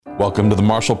Welcome to the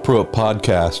Marshall Pruitt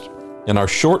Podcast, in our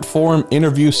short-form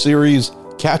interview series,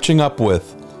 Catching Up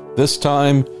With. This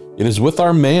time, it is with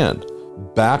our man,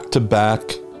 back-to-back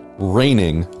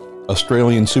reigning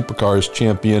Australian Supercars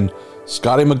champion,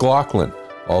 Scotty McLaughlin,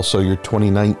 also your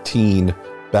 2019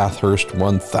 Bathurst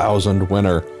 1000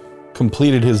 winner,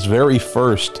 completed his very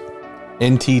first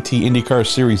NTT IndyCar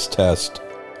Series test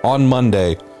on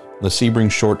Monday, the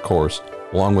Sebring Short Course,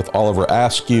 along with Oliver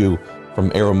Askew from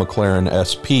Aero McLaren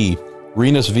SP,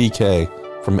 Renus VK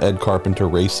from Ed Carpenter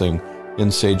Racing,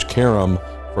 and Sage Karam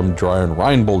from Dreyer and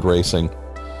Reinbold Racing.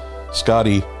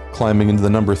 Scotty climbing into the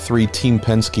number 3 Team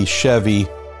Penske Chevy,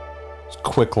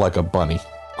 quick like a bunny.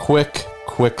 Quick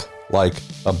like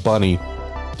a bunny.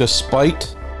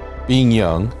 Despite being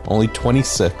young, only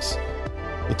 26,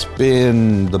 it's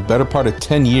been the better part of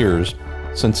 10 years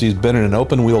since he's been in an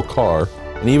open-wheel car,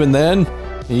 and even then,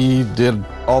 he did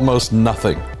almost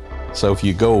nothing. So if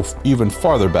you go even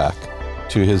farther back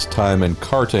to his time in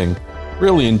karting,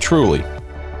 really and truly,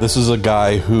 this is a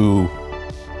guy who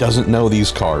doesn't know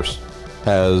these cars,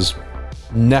 has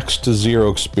next to zero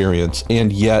experience,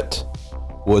 and yet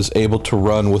was able to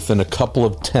run within a couple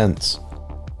of tenths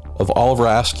of Oliver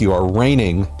Askew, our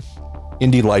reigning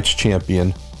Indy Lights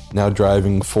champion, now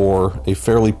driving for a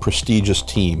fairly prestigious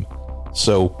team.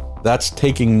 So that's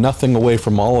taking nothing away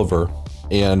from Oliver,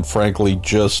 and frankly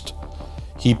just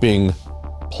heaping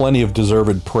plenty of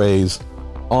deserved praise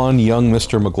on young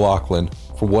Mr. McLaughlin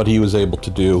for what he was able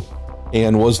to do.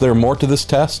 And was there more to this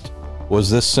test? Was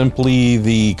this simply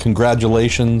the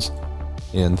congratulations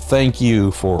and thank you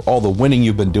for all the winning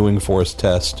you've been doing for us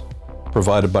test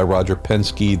provided by Roger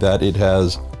Penske that it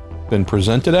has been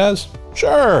presented as?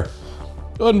 Sure,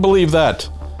 couldn't believe that.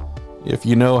 If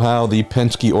you know how the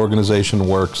Penske organization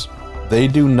works, they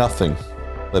do nothing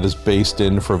that is based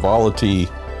in frivolity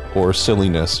or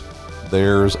silliness.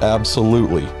 There's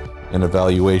absolutely an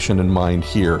evaluation in mind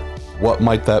here. What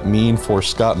might that mean for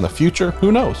Scott in the future?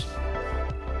 Who knows?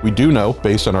 We do know,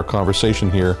 based on our conversation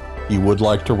here, he would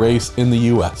like to race in the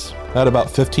U.S. Had about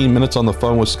 15 minutes on the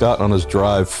phone with Scott on his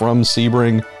drive from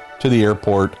Sebring to the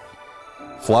airport,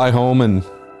 fly home and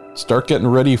start getting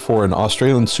ready for an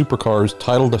Australian Supercars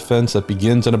title defense that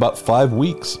begins in about 5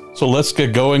 weeks. So let's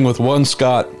get going with one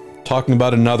Scott, talking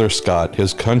about another Scott,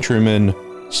 his countryman,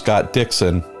 Scott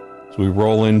Dixon, as we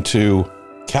roll into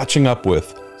Catching Up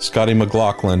With Scotty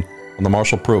McLaughlin on the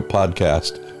Marshall Pruitt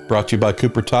Podcast, brought to you by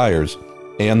Cooper Tires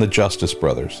and the Justice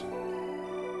Brothers.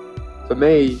 For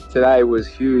me, today was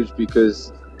huge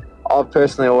because I've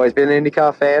personally always been an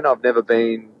IndyCar fan. I've never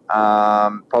been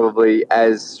probably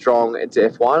as strong into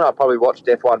F1. I probably watched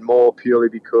F1 more purely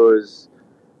because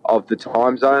of the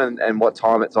time zone and what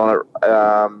time it's on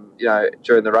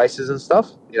during the races and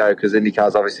stuff, because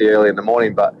IndyCar's obviously early in the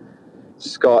morning. But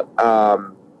Scott,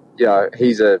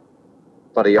 he's a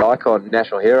bloody icon,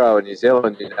 national hero in New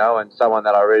Zealand, and someone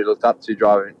that I really looked up to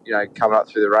driving, coming up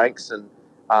through the ranks. And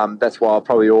that's why I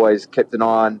probably always kept an eye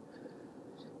on,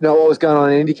 what was going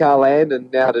on in IndyCar land,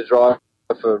 and now to drive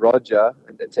for Roger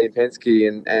at Team Penske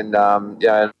and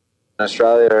in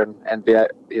Australia and be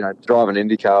driving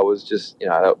IndyCar was just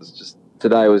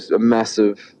today was a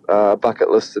massive bucket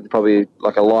list and probably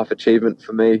like a life achievement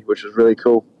for me, which was really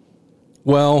cool.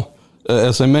 Well,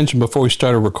 as I mentioned before we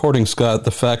started recording, Scott,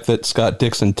 the fact that Scott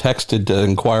Dixon texted to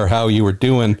inquire how you were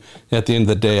doing at the end of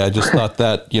the day, I just thought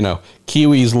that,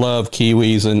 Kiwis love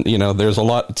Kiwis, and, there's a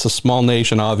lot, it's a small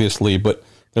nation, obviously, but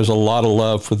there's a lot of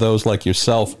love for those like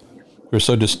yourself who are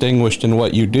so distinguished in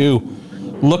what you do.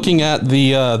 Looking at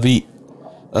the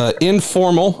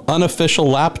informal, unofficial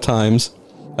lap times,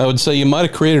 I would say you might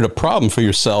have created a problem for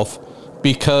yourself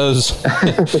because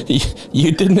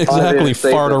you didn't exactly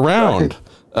fart around.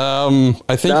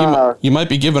 I think you might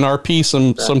be giving RP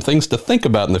some things to think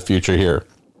about in the future here.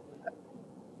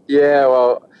 Yeah,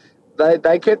 well,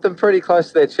 they kept them pretty close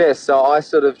to their chest, so I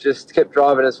sort of just kept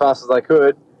driving as fast as I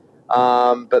could.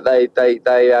 But they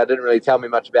didn't really tell me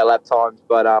much about lap times,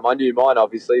 but I knew mine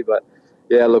obviously. But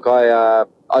yeah, look, I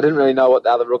didn't really know what the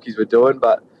other rookies were doing,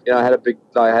 but I had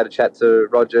a chat to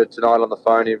Roger tonight on the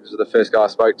phone. He was the first guy I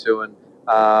spoke to, and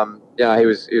he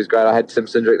was great. I had Tim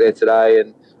Cindric there today,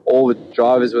 and all the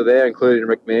drivers were there, including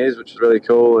Rick Mears, which was really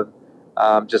cool,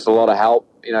 and just a lot of help.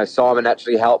 Simon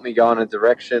actually helped me go in a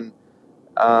direction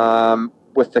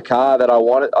with the car that I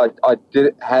wanted. I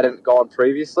hadn't gone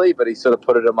previously, but he sort of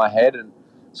put it in my head and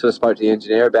sort of spoke to the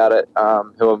engineer about it,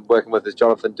 who I'm working with is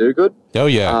Jonathan Dogood. Oh,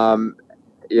 yeah.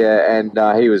 And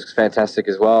he was fantastic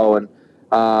as well. And,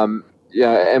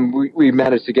 and we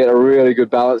managed to get a really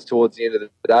good balance towards the end of the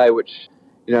day, which,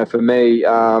 for me,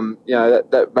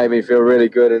 that made me feel really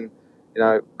good. And,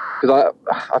 because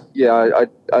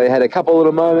I had a couple of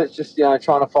little moments just,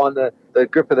 trying to find the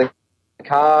grip of the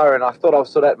car, and I thought I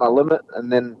was sort of at my limit,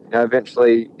 and then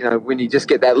eventually, when you just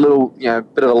get that little,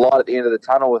 bit of a light at the end of the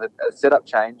tunnel with a setup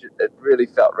change, it really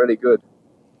felt really good.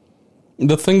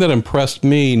 The thing that impressed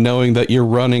me, knowing that you're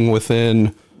running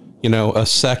within, a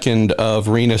second of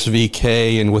Rinus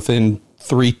VK and within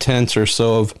 0.3 or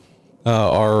so of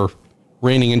our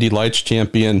reigning Indy Lights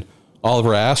champion,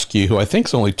 Oliver Askew, who I think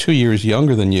is only 2 years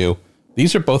younger than you.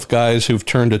 These are both guys who've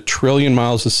turned 1 trillion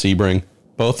miles of Sebring.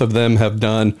 Both of them have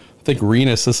done, I think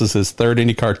Rinus, this is his third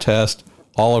IndyCar test.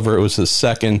 Oliver, it was his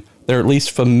second. They're at least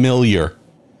familiar.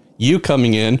 You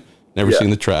coming in, never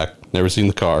seen the track, never seen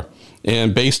the car.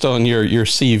 And based on your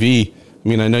CV, I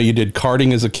mean, I know you did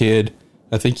karting as a kid.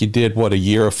 I think you did, a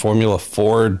year of Formula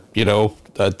Ford,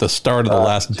 at the start of the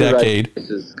last decade.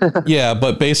 Yeah,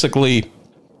 but basically,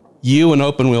 you and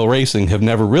open wheel racing have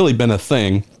never really been a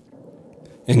thing.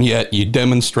 And yet you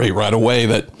demonstrate right away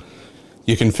that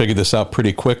you can figure this out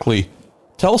pretty quickly.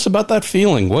 Tell us about that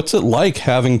feeling. What's it like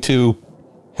having to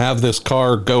have this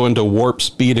car go into warp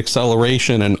speed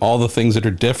acceleration and all the things that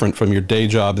are different from your day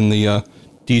job in the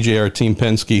DJR Team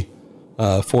Penske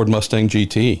Ford Mustang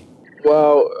GT?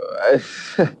 Well,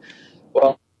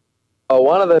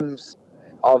 one of them's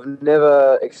I've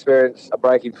never experienced a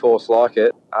braking force like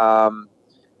it. I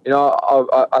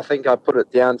think I put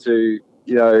it down to,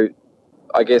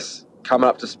 I guess coming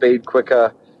up to speed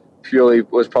quicker purely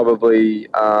was probably,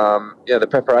 the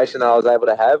preparation that I was able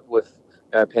to have with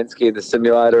Penske and the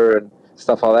simulator and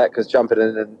stuff like that, because jumping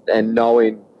in and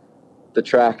knowing the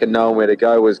track and knowing where to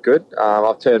go was good.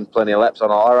 I've turned plenty of laps on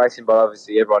iRacing, but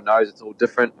obviously everyone knows it's all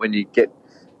different when you get,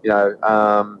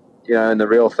 in the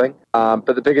real thing.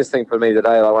 But the biggest thing for me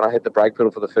today, like when I hit the brake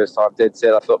pedal for the first time, dead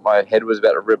set, I thought my head was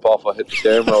about to rip off. I hit the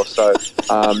steering wheel, so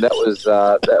that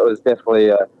was definitely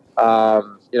a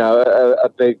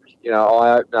big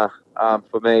eye opener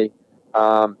for me.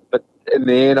 But in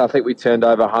the end, I think we turned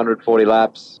over 140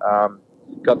 laps.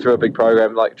 Got through a big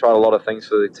program, tried a lot of things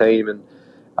for the team, and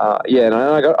I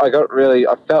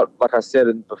felt like I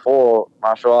said before,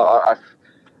 Marshall,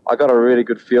 I got a really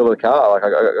good feel of the car. Like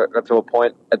I got to a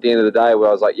point at the end of the day where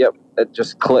I was like, yep, it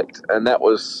just clicked. And that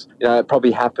was, it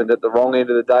probably happened at the wrong end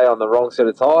of the day on the wrong set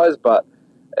of tires, but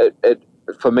it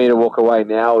for me to walk away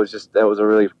now that was a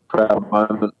really proud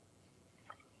moment.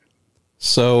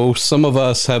 So some of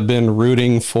us have been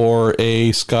rooting for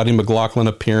a Scotty McLaughlin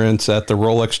appearance at the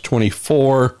Rolex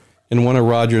 24 in one of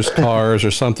Roger's cars or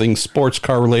something sports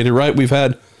car related, right? We've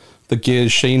had the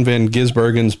Giz, Shane Van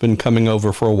Gisbergen's been coming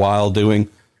over for a while doing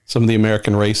some of the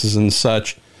American races and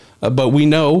such. But we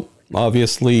know,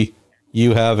 obviously,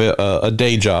 you have a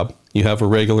day job. You have a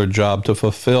regular job to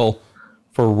fulfill.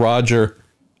 For Roger,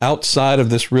 outside of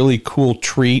this really cool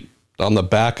treat on the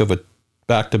back of a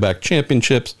back-to-back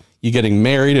championships, you getting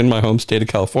married in my home state of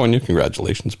California.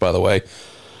 Congratulations, by the way.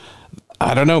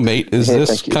 I don't know, mate. Is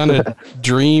this kind of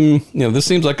dream, this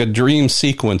seems like a dream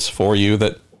sequence for you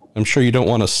that I'm sure you don't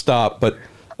want to stop, but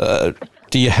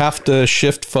do you have to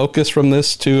shift focus from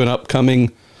this to an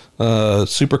upcoming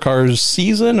supercars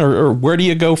season, or where do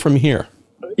you go from here?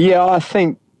 Yeah, I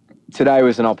think today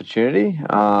was an opportunity.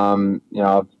 I've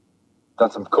done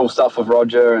some cool stuff with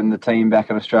Roger and the team back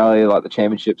in Australia, like the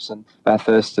championships and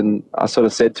Bathurst, and I sort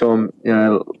of said to him,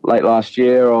 late last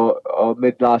year or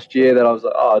mid last year that I was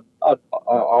like,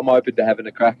 I'm open to having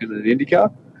a crack in an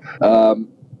IndyCar.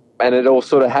 And it all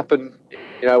sort of happened,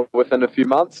 within a few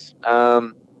months.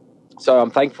 So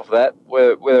I'm thankful for that.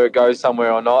 Whether it goes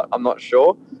somewhere or not, I'm not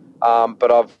sure.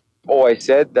 But I've always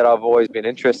said that I've always been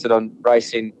interested in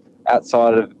racing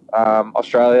outside of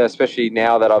Australia, especially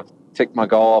now that I've ticked my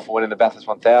goal off of winning the Bathurst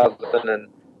 1000 and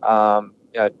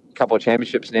a couple of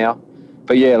championships now.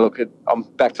 But yeah, look, I'm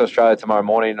back to Australia tomorrow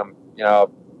morning. I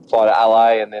fly to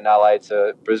LA and then LA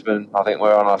to Brisbane. I think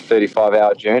we're on a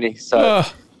 35-hour journey. So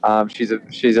she's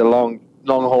a long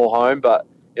haul home, but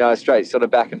straight sort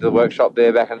of back into the workshop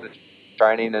there, back into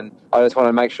training, and I just want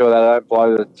to make sure that I don't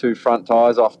blow the 2 front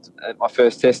tires off at my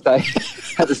first test day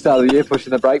at the start of the year,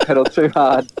 pushing the brake pedal too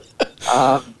hard.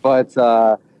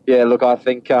 Yeah, look, I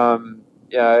think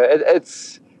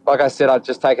it's like I said, I've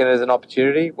just taken it as an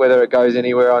opportunity, whether it goes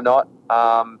anywhere or not.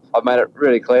 I've made it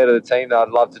really clear to the team that I'd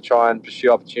love to try and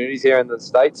pursue opportunities here in the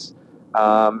States,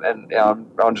 and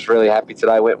I'm just really happy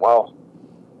today went well.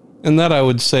 And that I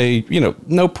would say,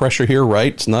 no pressure here,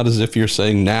 right? It's not as if you're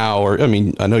saying now,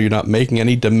 I know you're not making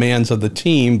any demands of the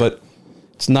team, but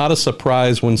it's not a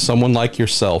surprise when someone like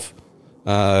yourself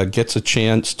gets a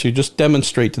chance to just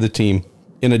demonstrate to the team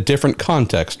in a different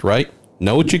context, right?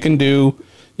 Know what you can do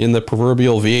in the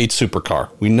proverbial V8 supercar.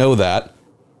 We know that.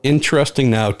 interesting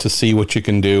now to see what you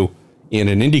can do in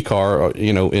an IndyCar,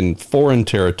 in foreign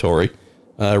territory.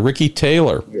 Ricky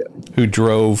Taylor, who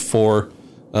drove for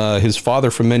his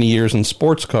father for many years in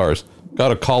sports cars,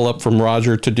 got a call up from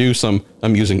Roger to do some,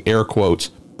 I'm using air quotes,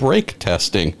 brake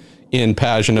testing in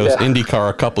Pagano's IndyCar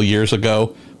a couple years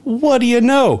ago. What do you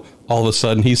know? All of a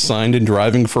sudden, he's signed and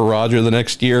driving for Roger the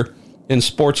next year in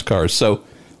sports cars. So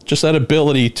just that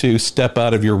ability to step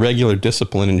out of your regular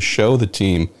discipline and show the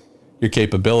team your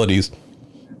capabilities.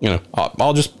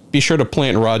 I'll just be sure to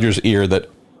plant in Roger's ear that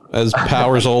as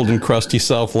Power's old and crusty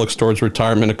self looks towards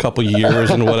retirement a couple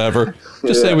years and whatever,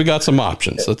 just say we got some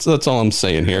options. That's all I'm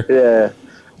saying here. Yeah.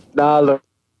 No,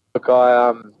 look,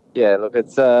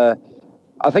 it's, I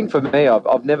think for me,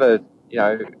 I've never,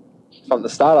 from the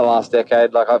start of last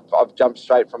decade, like I've jumped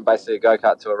straight from basically a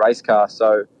go-kart to a race car.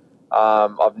 So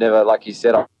I've never, like you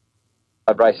said,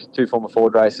 I've raced 2 Formula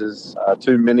Ford races,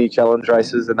 2 mini challenge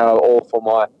races, and they were all for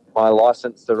my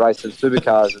license to race in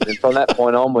supercars. And then from that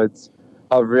point onwards,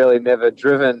 I've really never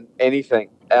driven anything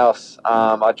else.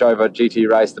 I drove a GT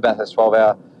race, the Bathurst 12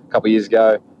 Hour, a couple of years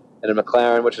ago in a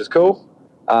McLaren, which was cool.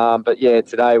 But yeah,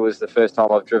 today was the first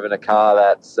time I've driven a car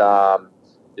that's, the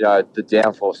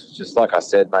downforce was just like I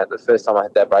said, mate. The first time I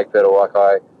hit that brake pedal, like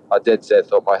I dead set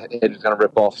thought my head was going to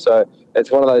rip off. So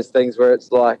it's one of those things where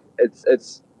it's like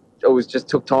it always just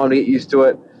took time to get used to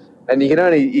it, and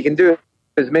you can do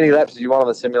as many laps as you want on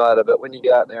the simulator, but when you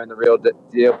get out there in the real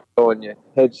deal and your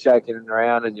head's shaking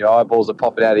around and your eyeballs are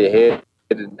popping out of your head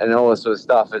and all this sort of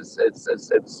stuff,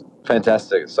 it's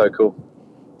fantastic. It's so cool.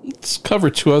 Let's cover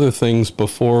 2 other things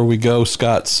before we go,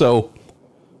 Scott. So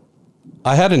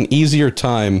I had an easier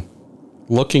time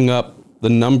looking up the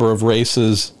number of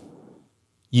races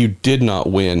you did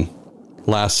not win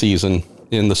last season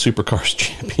in the Supercars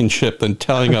Championship than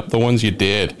tallying up the ones you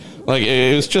did. Like,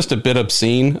 it was just a bit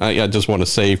obscene. I just want to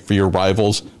say for your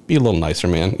rivals, be a little nicer,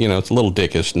 man. It's a little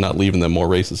dickish not leaving them more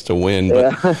races to win.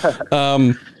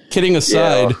 But kidding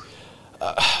aside,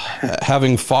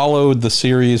 having followed the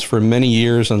series for many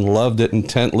years and loved it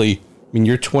intently, I mean,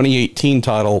 your 2018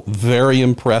 title, very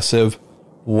impressive.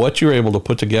 What you were able to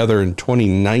put together in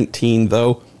 2019,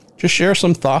 though, just share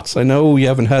some thoughts. I know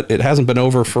it hasn't been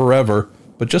over forever,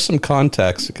 but just some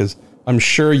context, because I'm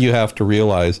sure you have to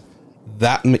realize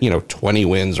that, 20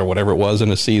 wins or whatever it was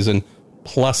in a season,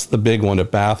 plus the big one at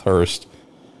Bathurst,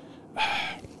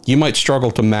 you might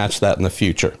struggle to match that in the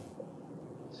future.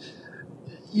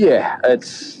 Yeah,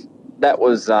 that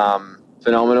was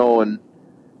phenomenal, and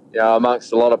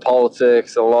amongst a lot of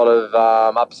politics, a lot of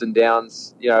ups and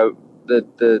downs,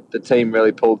 the team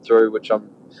really pulled through, which I'm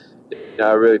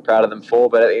really proud of them for.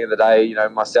 But at the end of the day,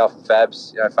 myself and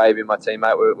Fabs, Fabian, my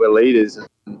teammate, we're leaders, and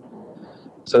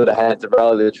sort of had to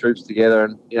rally the troops together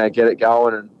and get it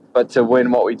going. But to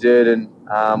win what we did and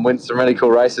win some really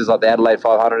cool races like the Adelaide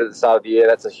 500 at the start of the year,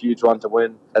 that's a huge one to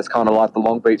win. That's kind of like the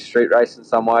Long Beach street race in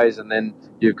some ways. And then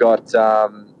you've got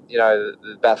the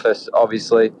Bathurst,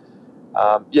 obviously.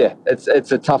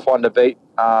 It's a tough one to beat.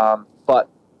 But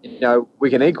we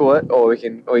can equal it, or we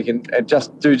can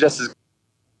just do just as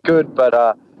good. But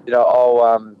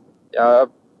I'll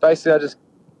basically I just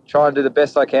try and do the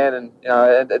best I can, and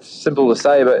and it's simple to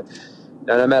say, but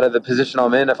no matter the position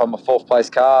I'm in, if I'm a 4th place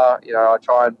car, I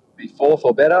try and be 4th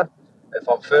or better. If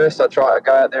I'm 1st, I try to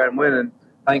go out there and win, and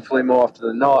thankfully more often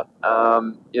than not,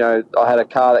 I had a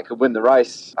car that could win the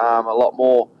race a lot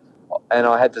more, and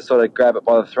I had to sort of grab it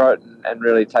by the throat and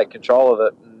really take control of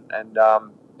it. And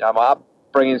my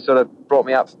upbringing sort of brought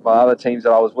me up by other teams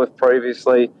that I was with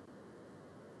previously,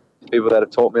 people that have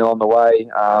taught me along the way,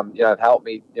 have helped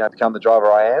me, become the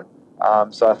driver I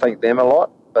am. So I thank them a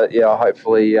lot. But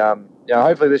hopefully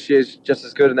this year's just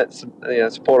as good, and that's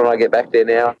it's important I get back there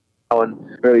now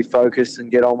and really focus and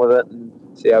get on with it and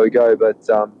see how we go. But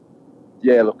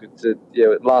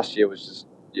last year was just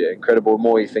incredible. The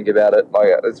more you think about it, like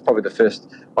it's probably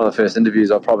one of the first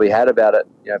interviews I probably had about it,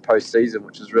 post season,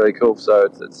 which is really cool. So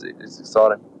it's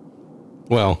exciting.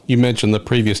 Well, you mentioned the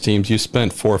previous teams. You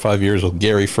spent 4 or 5 years with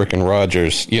Gary frickin'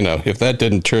 Rogers. If that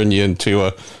didn't turn you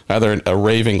into either a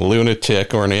raving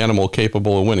lunatic or an animal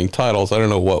capable of winning titles, I don't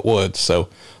know what would. So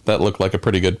that looked like a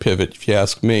pretty good pivot, if you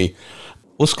ask me.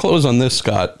 Let's close on this,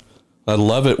 Scott. I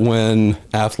love it when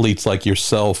athletes like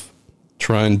yourself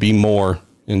try and be more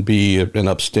and be an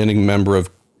upstanding member of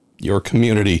your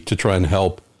community to try and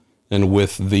help. And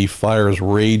with the fires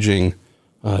raging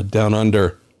down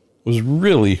under, it was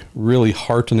really, really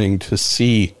heartening to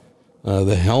see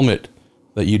the helmet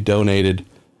that you donated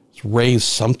raise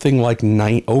something like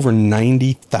over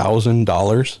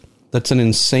 $90,000. That's an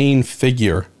insane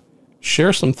figure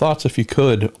share some thoughts, if you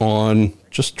could, on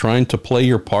just trying to play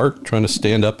your part, trying to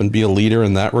stand up and be a leader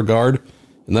in that regard.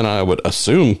 And then I would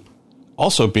assume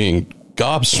also being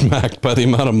gobsmacked by the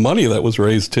amount of money that was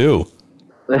raised too.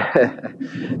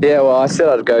 Yeah, well, I said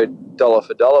I'd go dollar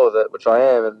for dollar with it, which I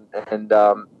am. And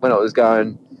when it was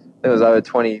going, it was over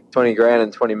 20 grand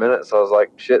in 20 minutes. I was like,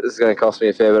 shit, this is going to cost me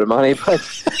a fair bit of money. But,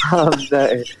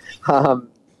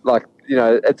 like, you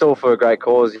know, it's all for a great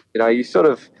cause. You know, you sort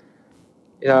of,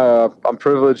 you know, I'm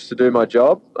privileged to do my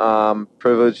job,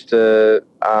 privileged to,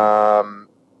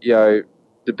 you know,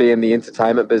 to be in the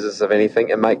entertainment business of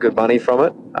anything and make good money from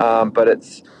it. But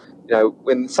it's, you know,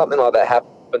 when something like that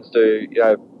happens to,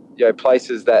 you know,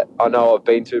 places that I know I've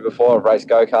been to before, I've raced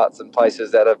go-karts, and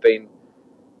places that have been,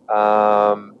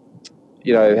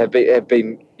 you know, have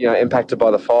been, you know, impacted by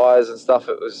the fires and stuff.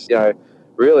 It was, you know,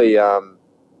 really, you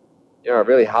know,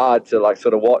 really hard to like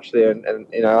sort of watch there. And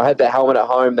you know, I had that helmet at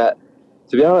home that,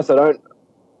 to be honest, not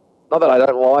that I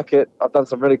don't like it. I've done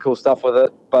some really cool stuff with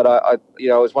it, but I you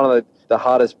know, it was one of the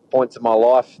hardest points of my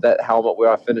life, that helmet,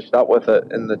 where I finished up with it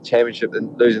in the championship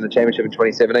and losing the championship in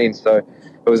 2017. So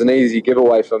it was an easy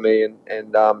giveaway for me,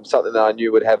 and something that I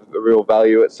knew would have a real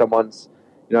value at someone's,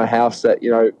 you know, house that,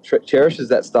 you know, cherishes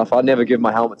that stuff. I'd never give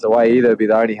my helmets away either. It'd be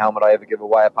the only helmet I ever give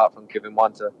away, apart from giving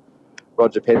one to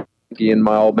Roger Penske and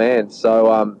my old man.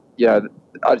 So, you know,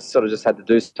 I sort of just had to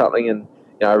do something, and,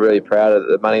 you know, really proud of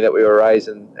the money that we were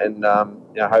raising, and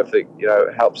you know, hopefully, you know,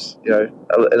 it helps, you know,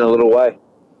 in a little way.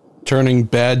 Turning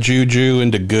bad juju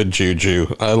into good juju.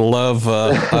 I love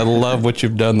what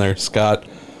you've done there, Scott.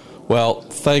 Well,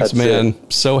 thanks, That's man.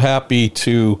 it. So happy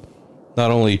to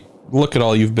not only look at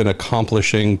all you've been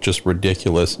accomplishing, just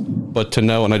ridiculous, but to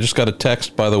know, and I just got a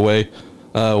text, by the way,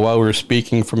 while we were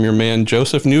speaking, from your man,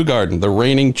 Joseph Newgarden, the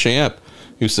reigning champ,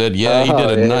 who said, he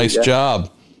did a nice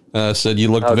job. Said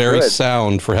you looked very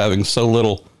sound for having so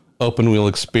little open wheel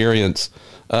experience.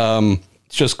 It's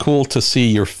just cool to see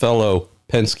your fellow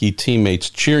Penske teammates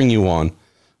cheering you on.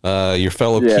 Your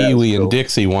fellow Kiwi and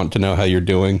Dixie want to know how you're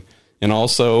doing. And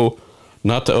also,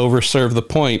 not to overserve the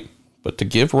point, but to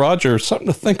give Roger something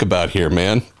to think about here,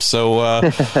 man. So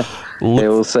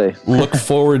we'll see. Look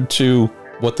forward to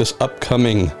what this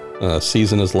upcoming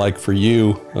season is like for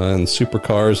you and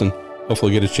supercars, and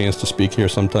hopefully get a chance to speak here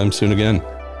sometime soon again.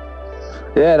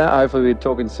 Yeah, no, hopefully we're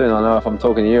talking soon. I know if I'm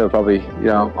talking to you, probably, you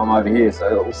know, I'm over here,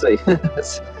 so we'll see.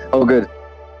 It's all good.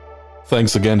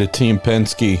 Thanks again to Team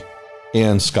Penske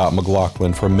and Scott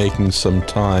McLaughlin for making some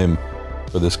time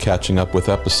for this Catching Up With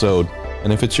episode.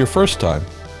 And if it's your first time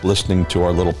listening to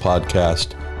our little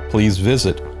podcast, please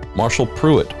visit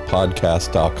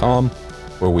MarshallPruittPodcast.com,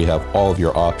 where we have all of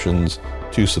your options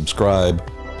to subscribe,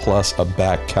 plus a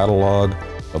back catalog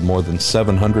of more than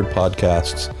 700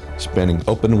 podcasts spanning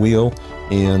open wheel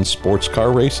and sports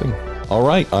car racing. All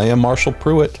right, I am Marshall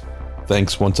Pruitt.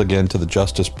 Thanks once again to the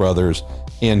Justice Brothers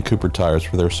and Cooper Tires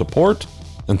for their support,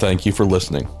 and thank you for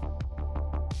listening.